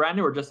someone brand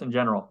new or just in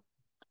general?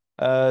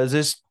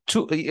 There's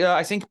two. Yeah,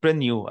 I think brand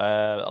new.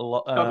 A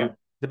lot. Okay.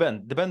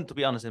 Depend. To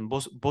be honest, in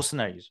both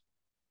scenarios.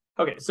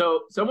 Okay,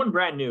 so someone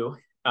brand new,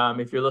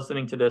 if you're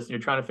listening to this and you're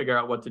trying to figure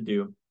out what to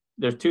do,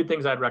 there's two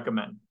things I'd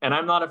recommend. And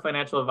I'm not a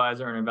financial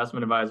advisor, an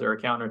investment advisor,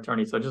 accountant, or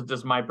attorney. So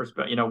just my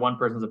perspective, one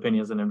person's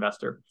opinion as an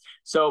investor.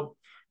 So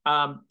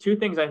two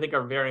things I think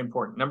are very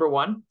important. Number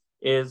one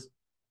is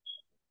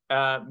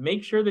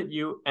make sure that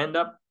you end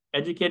up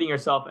educating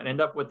yourself and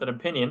end up with an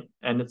opinion,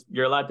 and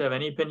you're allowed to have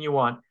any opinion you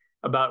want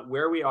about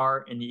where we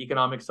are in the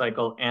economic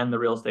cycle and the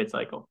real estate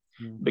cycle.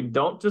 But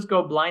don't just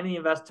go blindly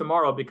invest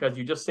tomorrow because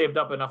you just saved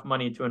up enough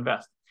money to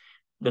invest.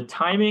 The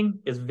timing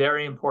is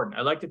very important.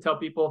 I like to tell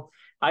people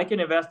I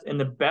can invest in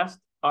the best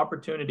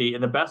opportunity,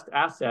 in the best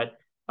asset,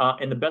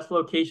 in the best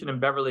location in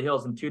Beverly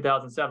Hills in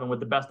 2007 with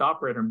the best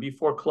operator and be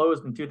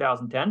foreclosed in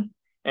 2010.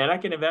 And I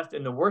can invest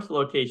in the worst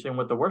location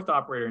with the worst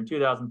operator in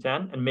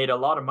 2010 and made a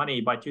lot of money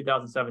by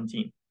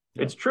 2017.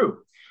 Yeah. It's true.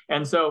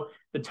 And so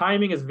the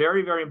timing is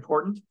very, very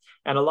important.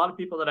 And a lot of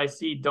people that I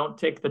see don't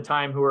take the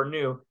time who are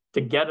new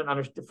to get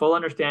full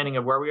understanding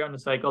of where we are in the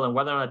cycle and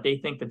whether or not they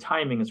think the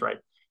timing is right.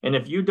 And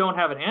if you don't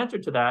have an answer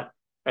to that,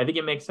 I think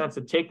it makes sense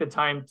to take the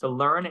time to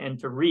learn and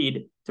to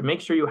read to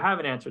make sure you have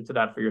an answer to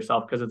that for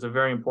yourself, because it's a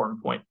very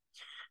important point.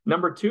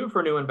 Number two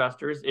for new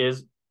investors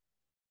is,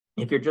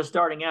 if you're just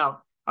starting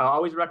out, I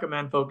always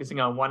recommend focusing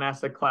on one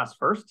asset class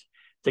first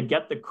to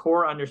get the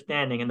core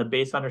understanding and the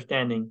base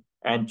understanding,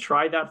 and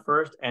try that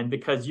first. And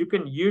because you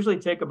can usually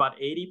take about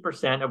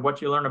 80% of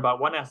what you learn about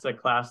one asset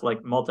class,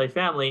 like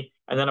multifamily,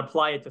 and then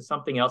apply it to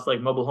something else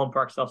like mobile home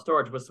park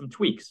self-storage with some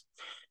tweaks.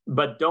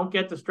 But don't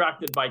get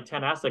distracted by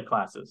 10 asset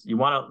classes. You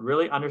want to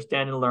really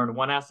understand and learn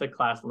one asset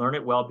class, learn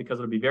it well, because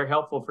it'll be very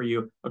helpful for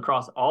you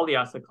across all the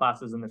asset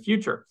classes in the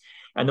future.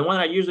 And the one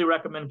that I usually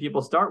recommend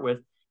people start with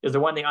is the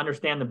one they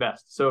understand the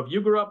best. So if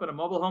you grew up in a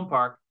mobile home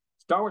park,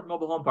 start with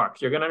mobile home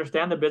parks. You're going to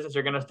understand the business.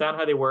 You're going to understand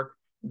how they work.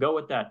 Go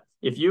with that.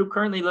 If you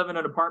currently live in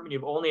an apartment,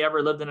 you've only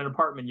ever lived in an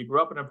apartment, you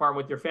grew up in an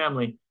apartment with your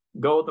family,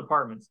 go with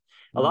apartments.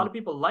 A lot of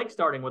people like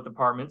starting with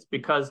apartments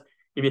because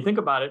if you think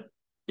about it,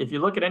 if you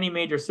look at any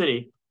major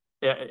city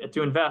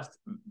to invest,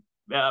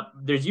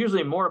 there's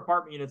usually more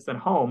apartment units than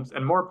homes,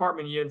 and more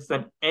apartment units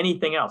than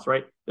anything else,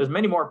 right? There's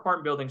many more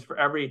apartment buildings for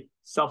every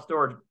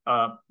self-storage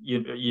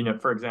unit,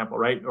 for example,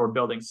 right? Or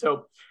building.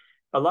 So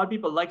a lot of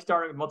people like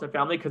starting with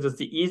multifamily because it's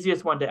the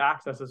easiest one to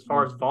access as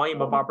far as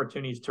volume of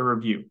opportunities to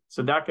review.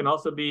 So that can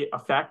also be a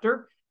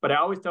factor. But I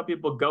always tell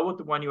people, go with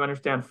the one you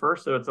understand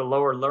first, so it's a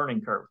lower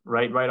learning curve,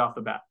 right off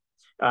the bat.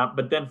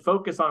 But then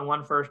focus on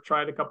one first,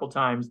 try it a couple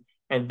times,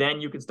 and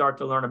then you can start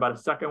to learn about a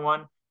second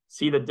one,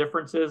 see the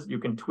differences. You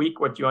can tweak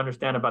what you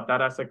understand about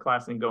that asset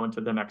class and go into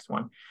the next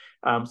one.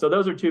 So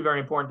those are two very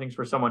important things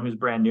for someone who's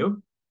brand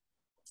new.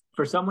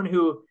 For someone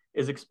who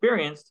is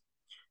experienced,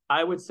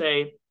 I would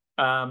say,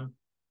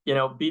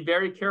 be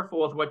very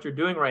careful with what you're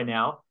doing right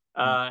now.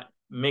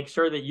 Make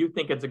sure that you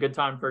think it's a good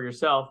time for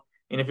yourself.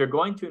 And if you're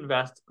going to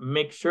invest,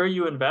 make sure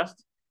you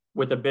invest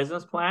with a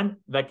business plan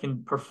that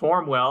can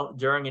perform well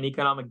during an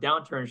economic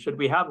downturn, should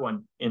we have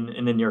one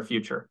in the near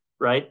future,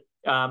 right?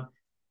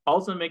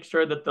 Also, make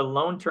sure that the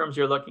loan terms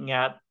you're looking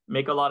at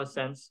make a lot of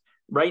sense.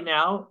 Right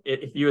now,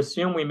 if you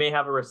assume we may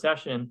have a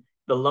recession,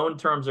 the loan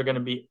terms are going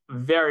to be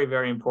very,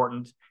 very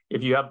important.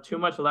 If you have too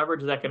much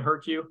leverage, that can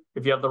hurt you.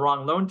 If you have the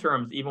wrong loan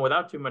terms, even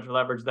without too much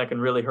leverage, that can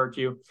really hurt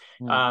you.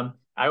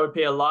 I would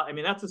pay a lot. I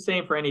mean, that's the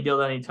same for any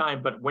deal at any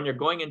time, but when you're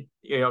going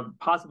in,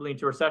 possibly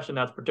into recession,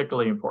 that's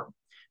particularly important.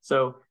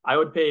 So I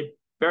would pay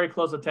very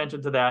close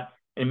attention to that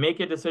and make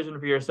a decision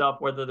for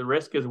yourself whether the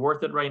risk is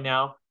worth it right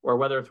now or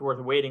whether it's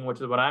worth waiting,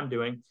 which is what I'm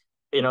doing.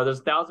 There's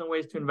 1,000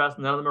 ways to invest.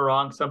 None of them are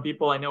wrong. Some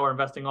people I know are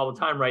investing all the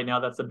time right now.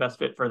 That's the best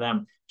fit for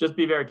them. Just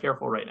be very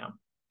careful right now.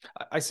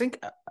 I think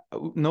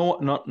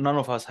none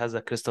of us has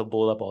a crystal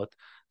ball about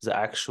the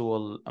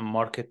actual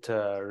market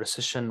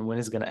recession, when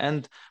it's going to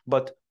end.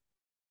 But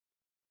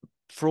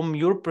from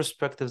your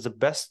perspective, the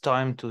best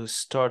time to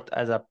start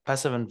as a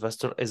passive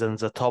investor is on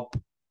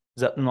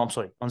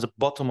on the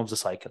bottom of the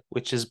cycle,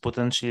 which is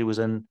potentially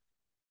within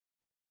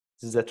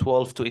the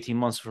 12 to 18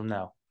 months from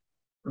now.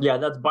 Yeah,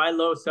 that's buy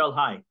low, sell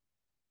high.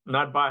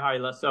 Not buy high,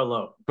 sell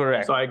low.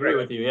 Correct. So I agree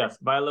with you. Yes,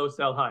 buy low,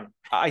 sell high.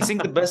 I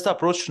think the best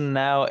approach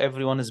now,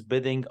 everyone is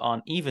bidding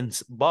on even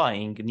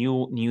buying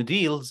new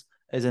deals,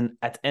 is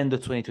at end of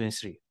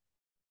 2023,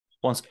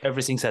 once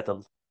everything's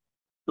settled.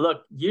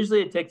 Look,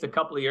 usually it takes a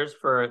couple of years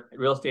for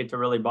real estate to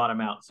really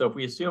bottom out. So if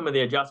we assume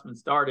the adjustment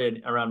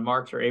started around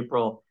March or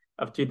April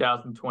of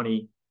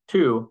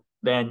 2022,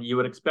 then you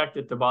would expect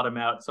it to bottom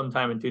out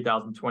sometime in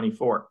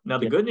 2024. Now,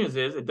 the good news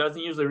is it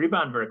doesn't usually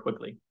rebound very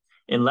quickly,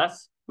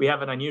 unless we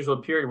have an unusual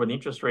period where the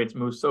interest rates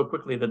move so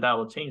quickly that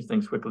will change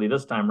things quickly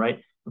this time,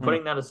 right?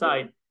 Putting that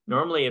aside,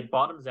 normally it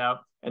bottoms out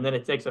and then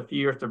it takes a few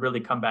years to really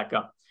come back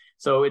up.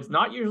 So it's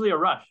not usually a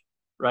rush,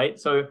 right?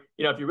 So,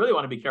 if you really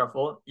want to be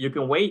careful, you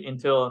can wait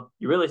until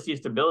you really see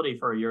stability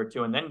for a year or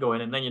two and then go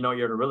in, and then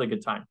you're at a really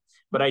good time.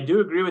 But I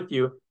do agree with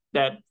you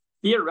that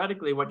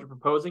theoretically what you're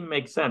proposing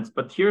makes sense.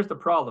 But here's the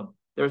problem.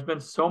 There's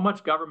been so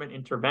much government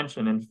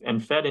intervention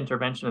and Fed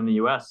intervention in the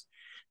US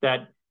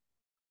that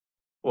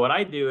what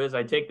I do is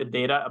I take the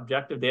data,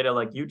 objective data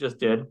like you just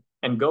did,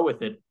 and go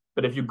with it.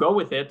 But if you go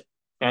with it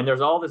and there's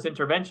all this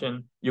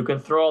intervention, you can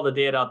throw all the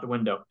data out the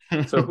window.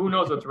 So who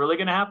knows what's really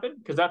going to happen?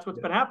 Because that's what's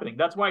been happening.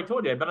 That's why I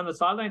told you I've been on the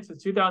sidelines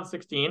since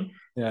 2016.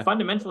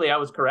 Fundamentally, I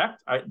was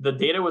correct. The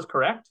data was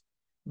correct.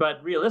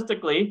 But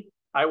realistically,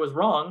 I was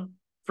wrong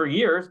for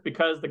years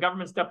because the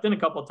government stepped in a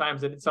couple of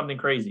times and did something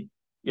crazy.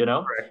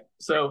 Right.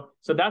 So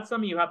that's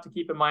something you have to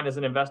keep in mind as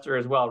an investor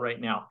as well right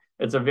now.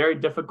 It's a very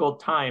difficult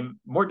time,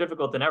 more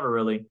difficult than ever,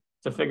 really,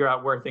 to figure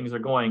out where things are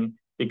going,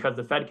 because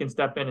the Fed can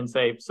step in and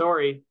say,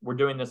 sorry, we're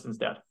doing this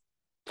instead.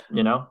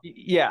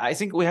 Yeah, I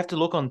think we have to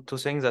look on two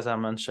things, as I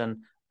mentioned,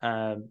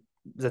 the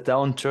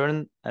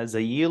downturn,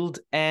 the yield,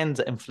 and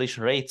the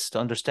inflation rates, to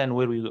understand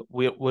where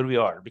we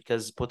are,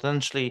 because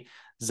potentially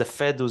the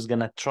Fed was going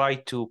to try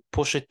to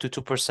push it to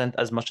 2%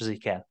 as much as he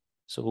can.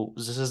 So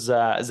this is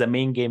the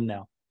main game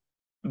now.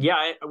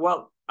 Yeah,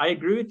 I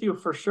agree with you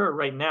for sure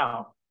right now.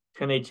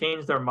 Can they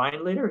change their mind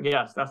later?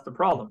 Yes, that's the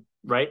problem,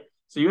 right?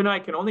 So you and I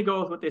can only go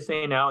with what they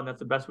say now, and that's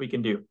the best we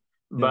can do.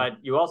 Yeah. But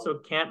you also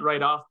can't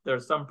write off,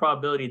 there's some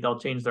probability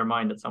they'll change their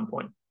mind at some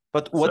point.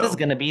 But what is So,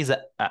 going to be the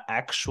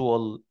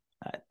actual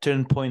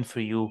turn point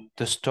for you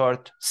to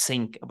start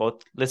think about,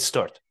 let's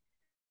start?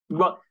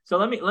 well, so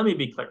let me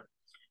be clear.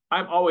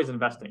 I'm always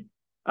investing.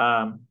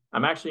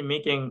 I'm actually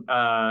making.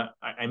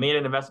 I made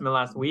an investment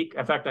last week.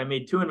 In fact, I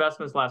made two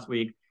investments last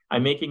week.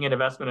 I'm making an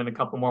investment in a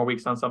couple more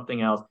weeks on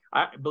something else.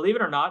 I believe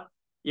it or not,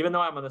 even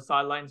though I'm on the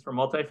sidelines for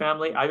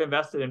multifamily, I've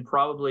invested in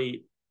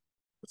probably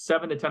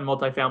 7 to 10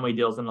 multifamily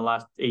deals in the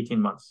last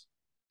 18 months.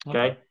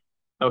 Okay.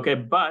 Okay,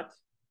 but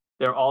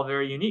they're all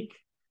very unique.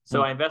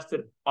 So Mm. I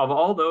invested of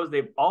all those,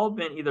 they've all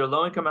been either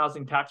low income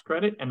housing tax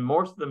credit, and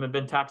most of them have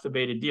been tax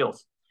abated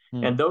deals.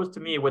 Mm. And those to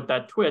me, with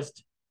that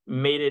twist,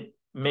 made it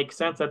make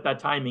sense at that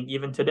timing,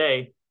 even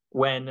today,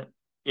 when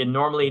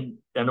normally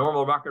a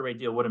normal market rate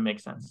deal wouldn't make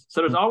sense.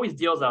 So there's Mm. always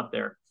deals out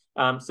there.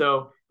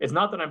 So it's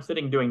not that I'm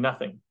sitting doing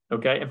nothing.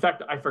 Okay. In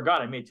fact, I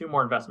forgot I made two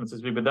more investments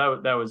this week, but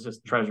that was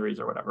just treasuries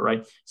or whatever,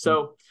 right?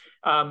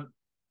 Mm.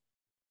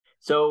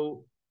 So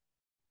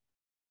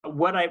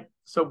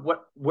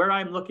where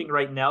I'm looking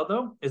right now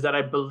though is that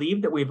I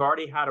believe that we've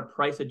already had a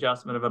price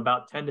adjustment of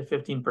about 10 to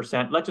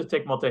 15%. Let's just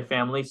take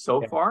multifamily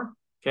so Yeah. far,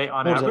 okay,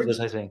 on More than average. this,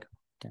 I think.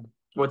 Yeah.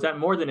 What's that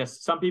more than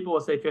this? Some people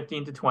will say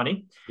 15 to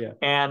 20. Yeah.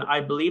 And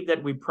I believe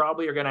that we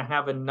probably are going to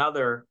have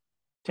another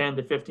 10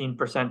 to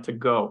 15% to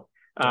go.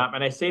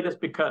 And I say this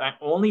because I'm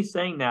only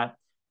saying that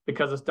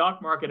because the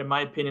stock market, in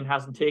my opinion,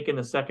 hasn't taken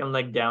the second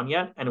leg down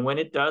yet. And when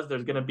it does,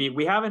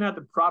 we haven't had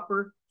the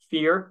proper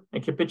fear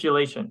and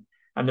capitulation.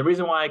 And the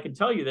reason why I can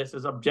tell you this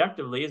is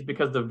objectively is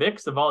because the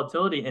VIX, the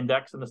volatility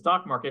index in the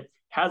stock market,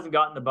 hasn't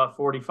gotten above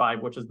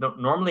 45, which is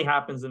normally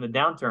happens in a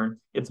downturn.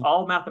 It's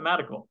all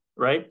mathematical,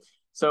 right?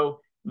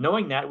 So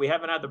knowing that we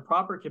haven't had the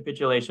proper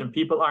capitulation,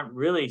 people aren't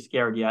really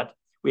scared yet.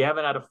 We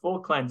haven't had a full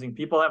cleansing.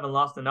 People haven't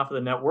lost enough of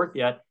the net worth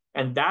yet.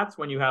 And that's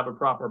when you have a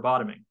proper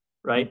bottoming,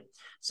 right?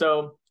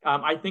 So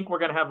I think we're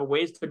going to have a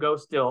ways to go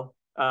still.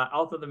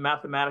 Out of the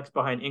mathematics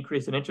behind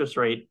increase in interest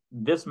rate,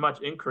 this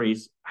much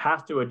increase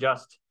has to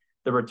adjust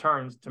the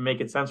returns to make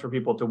it sense for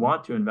people to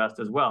want to invest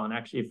as well, and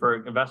actually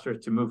for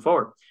investors to move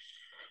forward.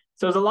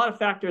 So there's a lot of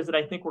factors that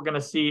I think we're going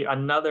to see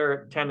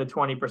another 10 to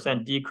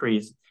 20%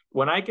 decrease.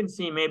 When I can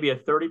see maybe a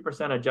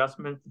 30%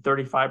 adjustment,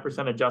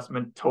 35%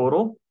 adjustment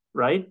total,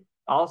 right?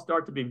 I'll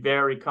start to be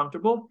very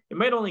comfortable. It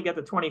might only get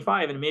to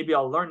 25 and maybe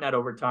I'll learn that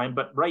over time.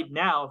 But right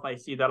now, if I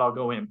see that, I'll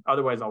go in.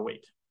 Otherwise, I'll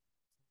wait.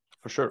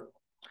 For sure.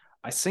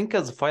 I think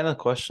as a final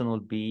question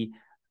would be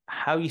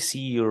how you see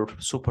your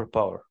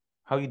superpower,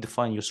 how you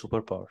define your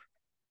superpower.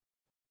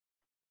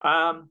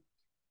 I'm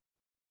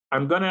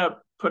going to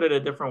put it a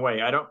different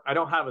way. I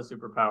don't have a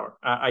superpower.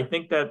 I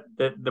think that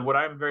what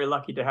I'm very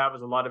lucky to have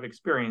is a lot of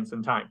experience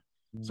and time.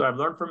 So I've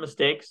learned from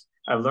mistakes.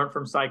 I've learned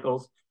from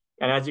cycles.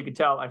 And as you can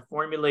tell, I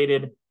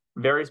formulated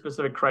very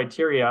specific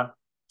criteria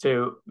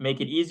to make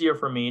it easier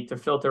for me to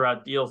filter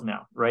out deals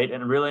now, right?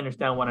 And really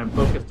understand what I'm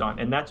focused on.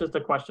 And that's just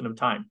a question of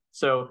time.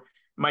 So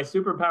my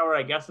superpower,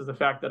 I guess, is the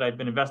fact that I've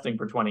been investing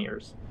for 20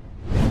 years,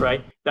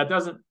 right? That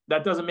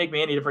doesn't make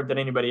me any different than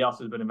anybody else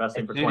who's been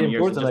investing for 20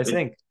 years.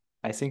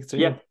 I think it's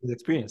really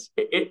experience.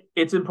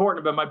 It's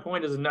important, but my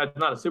point is not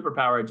a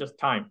superpower, it's just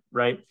time,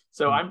 right?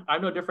 So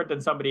I'm no different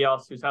than somebody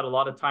else who's had a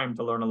lot of time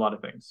to learn a lot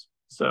of things.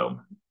 So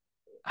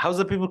how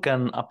the people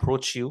can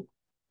approach you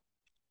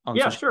on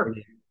social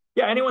media?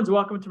 Yeah, anyone's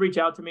welcome to reach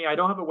out to me. I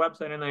don't have a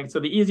website or anything. So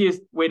the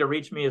easiest way to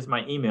reach me is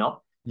my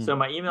email. So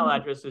my email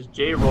address is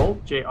jroll,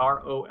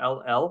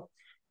 JROLL,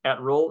 at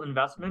Roll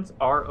Investments,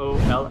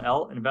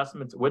 ROLL,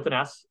 investments with an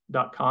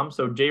S.com.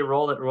 So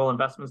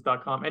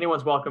jroll@rollinvestments.com.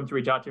 Anyone's welcome to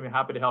reach out to me.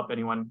 Happy to help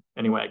anyone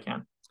any way I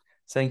can.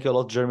 Thank you a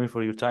lot, Jeremy,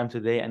 for your time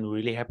today. And we're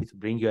really happy to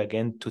bring you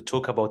again to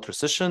talk about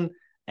recession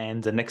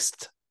and the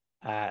next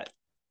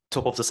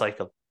top of the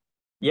cycle.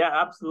 Yeah,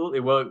 absolutely.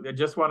 Well, I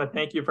just want to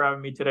thank you for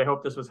having me today. I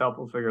hope this was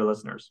helpful for your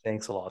listeners.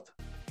 Thanks a lot.